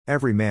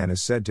Every man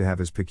is said to have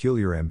his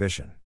peculiar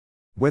ambition.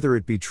 Whether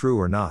it be true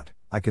or not,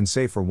 I can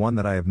say for one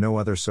that I have no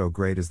other so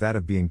great as that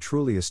of being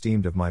truly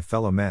esteemed of my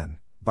fellow men,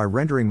 by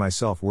rendering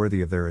myself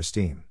worthy of their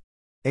esteem.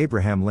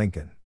 Abraham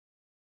Lincoln.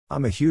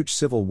 I'm a huge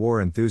Civil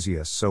War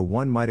enthusiast, so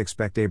one might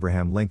expect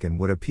Abraham Lincoln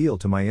would appeal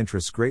to my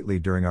interests greatly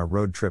during our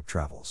road trip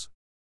travels.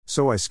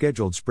 So I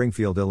scheduled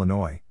Springfield,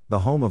 Illinois, the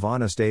home of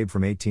Honest Abe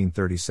from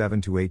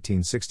 1837 to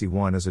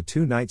 1861, as a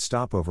 2-night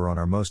stopover on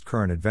our most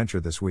current adventure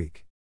this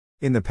week.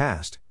 In the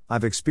past,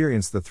 I've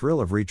experienced the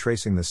thrill of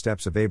retracing the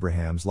steps of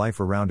Abraham's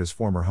life around his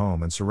former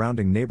home and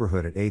surrounding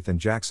neighborhood at 8th and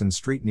Jackson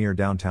Street near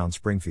downtown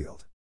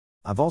Springfield.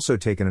 I've also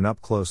taken an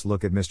up-close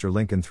look at Mr.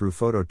 Lincoln through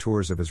photo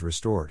tours of his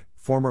restored,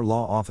 former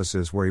law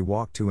offices where he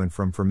walked to and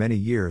from for many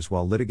years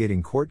while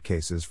litigating court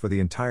cases for the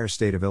entire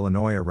state of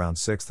Illinois around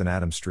 6th and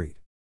Adams Street.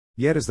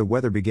 Yet as the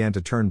weather began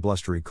to turn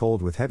blustery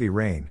cold with heavy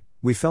rain,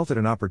 we felt it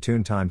an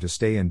opportune time to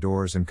stay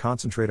indoors and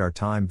concentrate our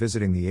time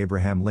visiting the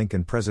Abraham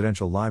Lincoln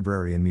Presidential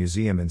Library and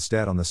Museum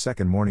instead on the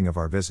second morning of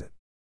our visit.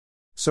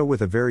 So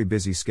with a very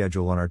busy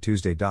schedule on our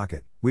Tuesday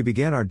docket, we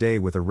began our day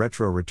with a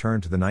retro return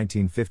to the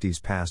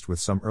 1950s past with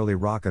some early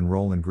rock and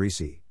roll and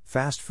greasy,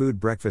 fast food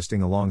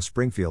breakfasting along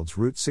Springfield's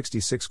Route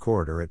 66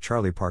 corridor at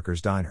Charlie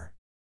Parker's Diner.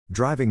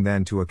 Driving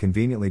then to a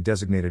conveniently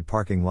designated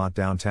parking lot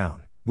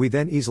downtown, we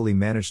then easily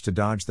managed to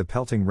dodge the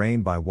pelting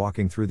rain by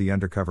walking through the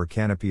undercover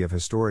canopy of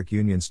historic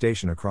Union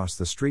Station across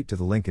the street to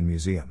the Lincoln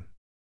Museum.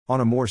 On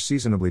a more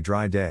seasonably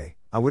dry day,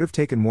 I would have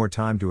taken more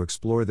time to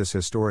explore this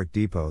historic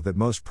depot that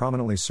most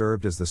prominently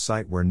served as the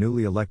site where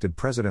newly elected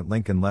President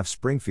Lincoln left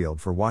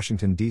Springfield for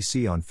Washington,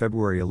 D.C. on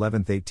February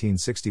 11,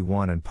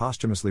 1861 and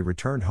posthumously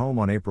returned home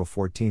on April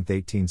 14,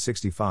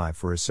 1865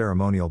 for his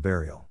ceremonial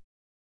burial.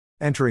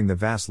 Entering the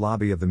vast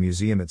lobby of the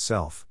museum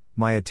itself,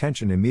 my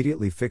attention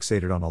immediately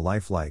fixated on a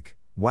lifelike,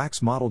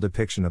 wax model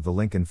depiction of the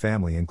Lincoln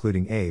family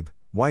including Abe,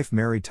 wife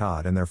Mary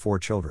Todd and their 4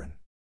 children.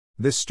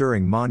 This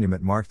stirring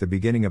monument marked the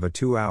beginning of a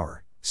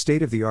 2-hour,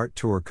 state-of-the-art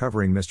tour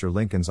covering Mr.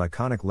 Lincoln's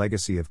iconic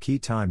legacy of key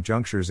time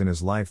junctures in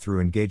his life through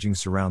engaging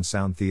surround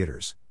sound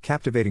theaters,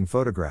 captivating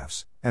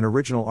photographs, and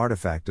original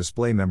artifact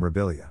display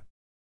memorabilia.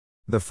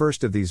 The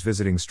first of these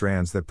visiting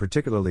strands that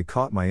particularly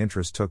caught my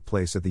interest took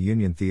place at the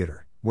Union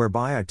Theater,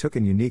 whereby I took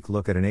a unique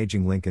look at an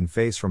aging Lincoln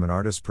face from an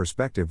artist's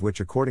perspective which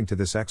according to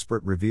this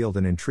expert revealed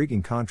an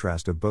intriguing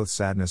contrast of both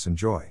sadness and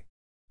joy.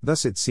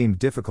 Thus it seemed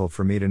difficult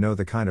for me to know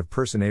the kind of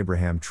person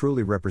Abraham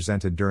truly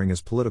represented during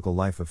his political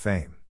life of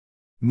fame.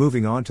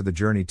 Moving on to the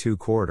Journey 2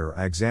 corridor,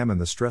 I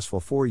examined the stressful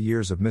 4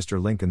 years of Mr.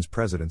 Lincoln's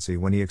presidency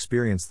when he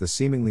experienced the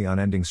seemingly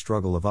unending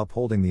struggle of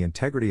upholding the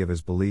integrity of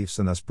his beliefs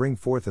and thus bring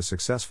forth a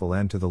successful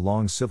end to the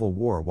long Civil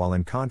War, while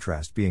in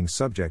contrast being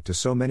subject to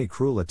so many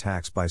cruel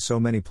attacks by so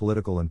many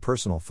political and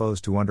personal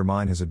foes to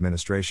undermine his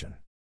administration.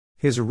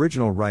 His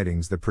original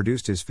writings that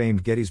produced his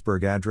famed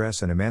Gettysburg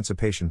Address and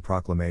Emancipation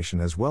Proclamation,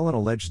 as well an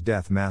alleged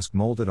death mask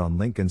molded on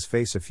Lincoln's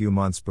face a few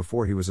months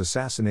before he was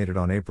assassinated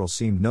on April,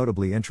 seemed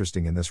notably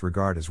interesting in this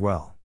regard as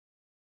well.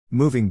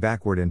 Moving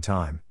backward in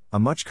time, a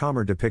much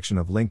calmer depiction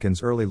of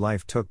Lincoln's early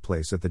life took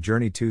place at the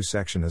Journey 2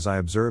 section as I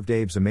observed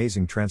Abe's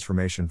amazing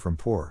transformation from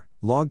poor,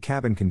 log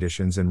cabin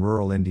conditions in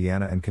rural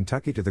Indiana and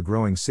Kentucky to the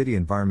growing city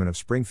environment of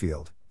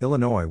Springfield,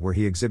 Illinois, where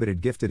he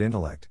exhibited gifted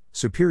intellect,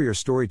 superior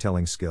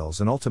storytelling skills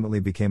and ultimately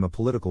became a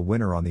political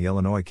winner on the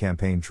Illinois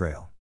campaign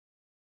trail.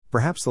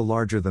 Perhaps the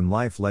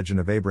larger-than-life legend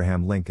of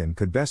Abraham Lincoln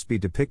could best be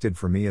depicted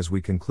for me as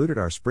we concluded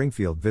our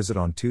Springfield visit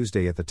on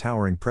Tuesday at the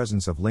towering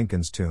presence of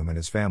Lincoln's tomb and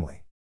his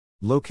family.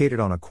 Located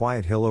on a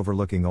quiet hill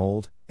overlooking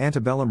old,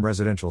 antebellum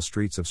residential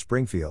streets of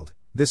Springfield,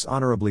 this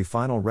honorably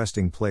final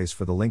resting place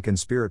for the Lincoln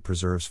spirit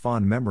preserves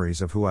fond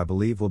memories of who I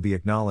believe will be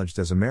acknowledged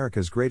as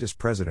America's greatest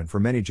president for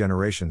many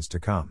generations to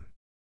come.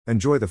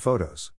 Enjoy the photos.